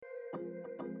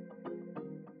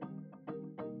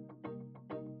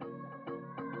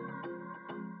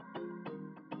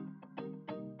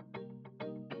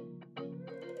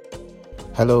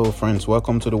Hello, friends.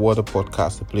 Welcome to the Water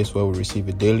Podcast, the place where we receive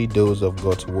a daily dose of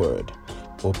God's Word.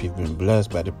 Hope you've been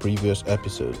blessed by the previous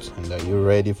episodes. And are you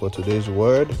ready for today's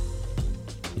word?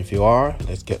 If you are,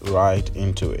 let's get right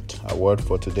into it. Our word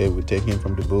for today we're taking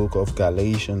from the book of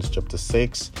Galatians chapter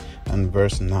 6 and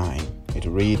verse 9. It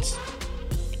reads,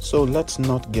 "So let's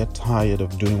not get tired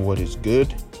of doing what is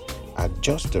good. At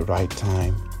just the right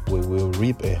time, we will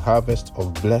reap a harvest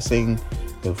of blessing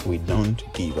if we don't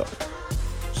give up."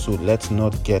 So let's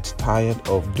not get tired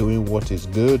of doing what is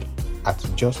good. At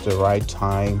just the right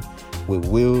time, we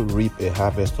will reap a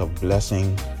harvest of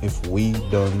blessing if we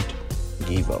don't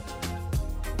give up.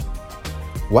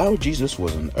 While Jesus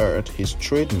was on earth, his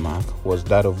trademark was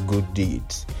that of good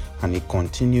deeds, and he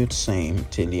continued same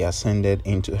till he ascended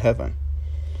into heaven.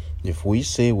 If we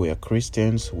say we are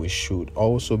Christians, we should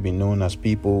also be known as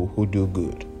people who do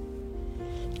good.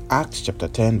 Acts chapter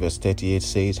 10 verse 38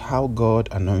 says how God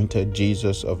anointed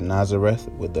Jesus of Nazareth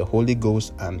with the Holy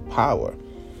Ghost and power,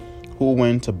 who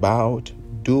went about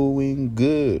doing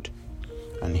good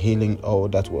and healing all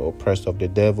that were oppressed of the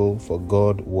devil, for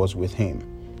God was with him.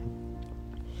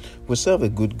 We serve a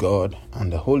good God,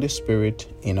 and the Holy Spirit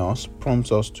in us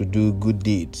prompts us to do good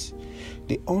deeds.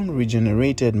 The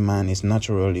unregenerated man is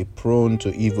naturally prone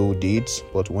to evil deeds,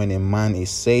 but when a man is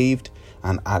saved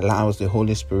and allows the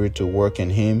Holy Spirit to work in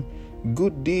him,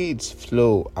 good deeds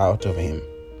flow out of him.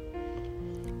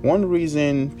 One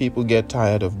reason people get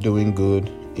tired of doing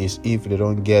good is if they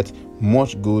don't get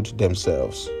much good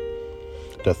themselves.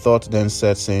 The thought then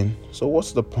sets in, so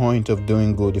what's the point of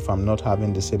doing good if I'm not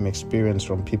having the same experience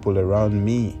from people around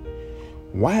me?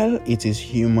 While it is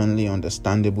humanly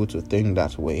understandable to think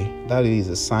that way, that is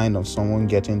a sign of someone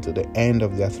getting to the end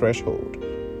of their threshold.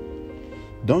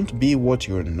 Don't be what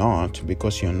you're not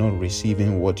because you're not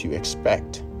receiving what you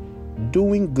expect.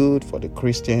 Doing good for the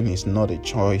Christian is not a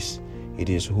choice, it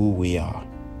is who we are.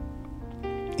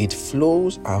 It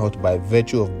flows out by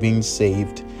virtue of being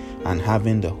saved and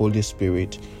having the Holy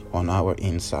Spirit on our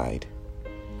inside.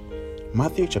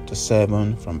 Matthew chapter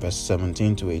 7 from verse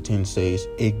 17 to 18 says,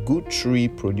 "A good tree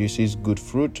produces good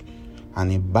fruit,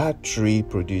 and a bad tree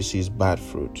produces bad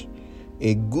fruit.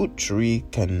 A good tree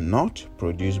cannot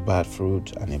produce bad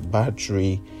fruit, and a bad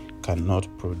tree cannot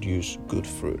produce good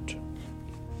fruit."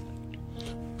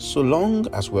 So long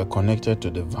as we're connected to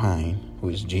the vine, who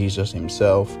is Jesus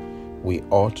himself, we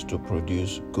ought to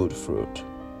produce good fruit.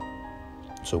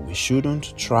 So we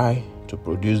shouldn't try to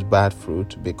produce bad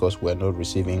fruit because we're not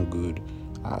receiving good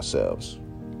ourselves.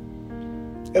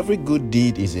 Every good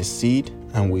deed is a seed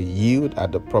and will yield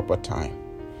at the proper time.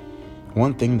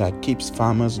 One thing that keeps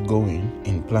farmers going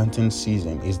in planting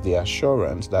season is the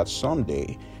assurance that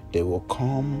someday they will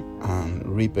come and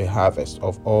reap a harvest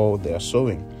of all their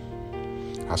sowing.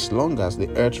 As long as the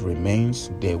earth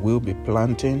remains, there will be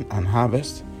planting and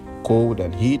harvest, cold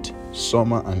and heat,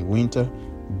 summer and winter,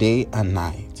 day and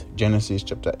night. Genesis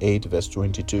chapter 8 verse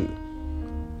 22.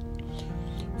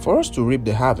 For us to reap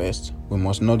the harvest, we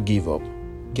must not give up,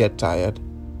 get tired,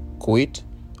 quit,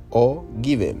 or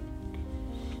give in.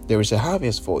 There is a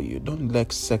harvest for you. Don't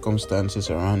let circumstances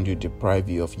around you deprive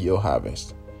you of your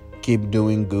harvest. Keep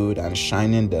doing good and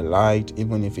shining the light,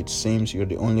 even if it seems you're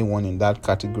the only one in that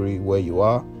category where you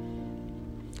are.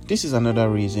 This is another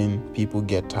reason people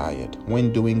get tired.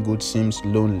 When doing good seems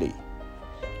lonely.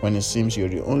 When it seems you're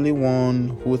the only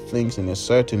one who thinks in a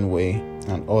certain way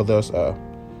and others are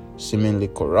seemingly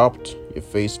corrupt, you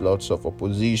face lots of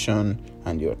opposition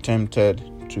and you're tempted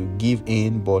to give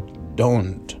in, but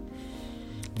don't.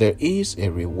 There is a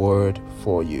reward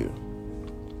for you.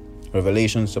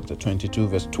 Revelation chapter 22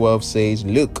 verse 12 says,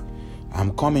 "Look,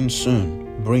 I'm coming soon,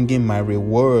 bringing my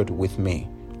reward with me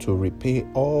to repay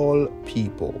all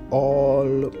people,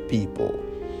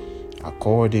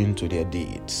 according to their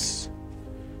deeds."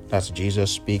 That's Jesus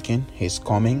speaking. He's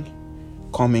coming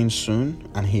soon,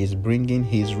 and he is bringing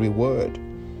his reward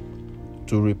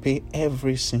to repay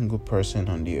every single person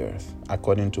on the earth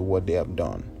according to what they have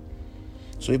done.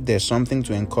 So if there's something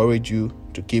to encourage you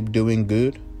to keep doing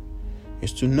good,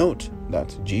 is to note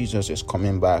that Jesus is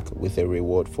coming back with a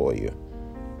reward for you.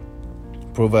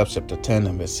 Proverbs chapter 10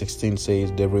 and verse 16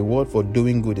 says, "The reward for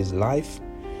doing good is life,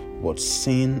 but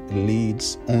sin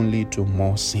leads only to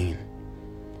more sin."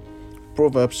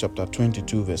 Proverbs chapter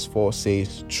 22 verse 4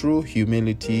 says, "True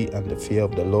humility and the fear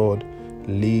of the Lord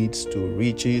leads to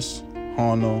riches,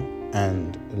 honor,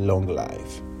 and long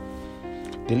life."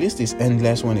 The list is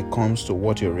endless when it comes to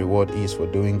what your reward is for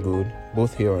doing good,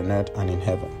 both here on earth and in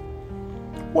heaven.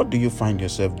 What do you find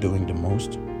yourself doing the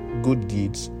most? Good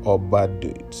deeds or bad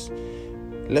deeds?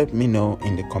 Let me know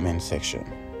in the comment section.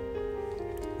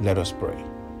 Let us pray.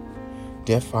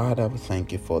 Dear Father, we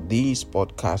thank you for this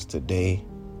podcast today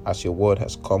as your word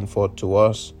has come forth to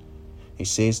us. It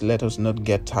says, let us not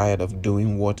get tired of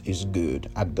doing what is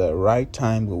good. At the right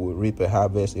time, we will reap a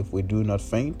harvest if we do not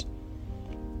faint.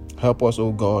 Help us,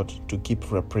 O God, to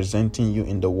keep representing you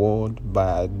in the world by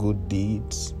our good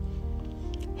deeds.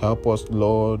 Help us,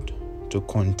 Lord, to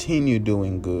continue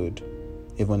doing good,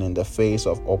 even in the face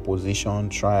of opposition,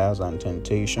 trials, and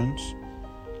temptations.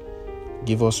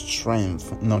 Give us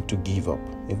strength not to give up,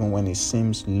 even when it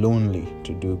seems lonely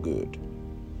to do good.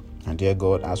 And dear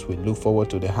God, as we look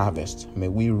forward to the harvest, may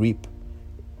we reap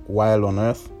while on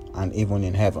earth and even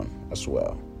in heaven as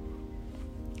well.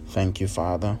 Thank you,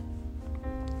 Father.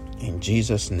 In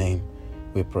Jesus' name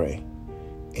we pray.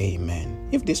 Amen.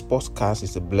 If this podcast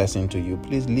is a blessing to you,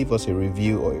 please leave us a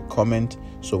review or a comment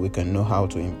so we can know how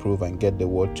to improve and get the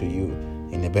word to you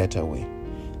in a better way.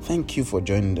 Thank you for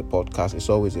joining the podcast. It's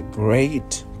always a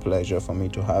great pleasure for me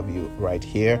to have you right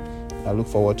here. I look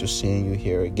forward to seeing you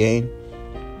here again.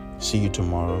 See you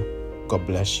tomorrow. God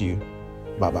bless you.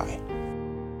 Bye-bye.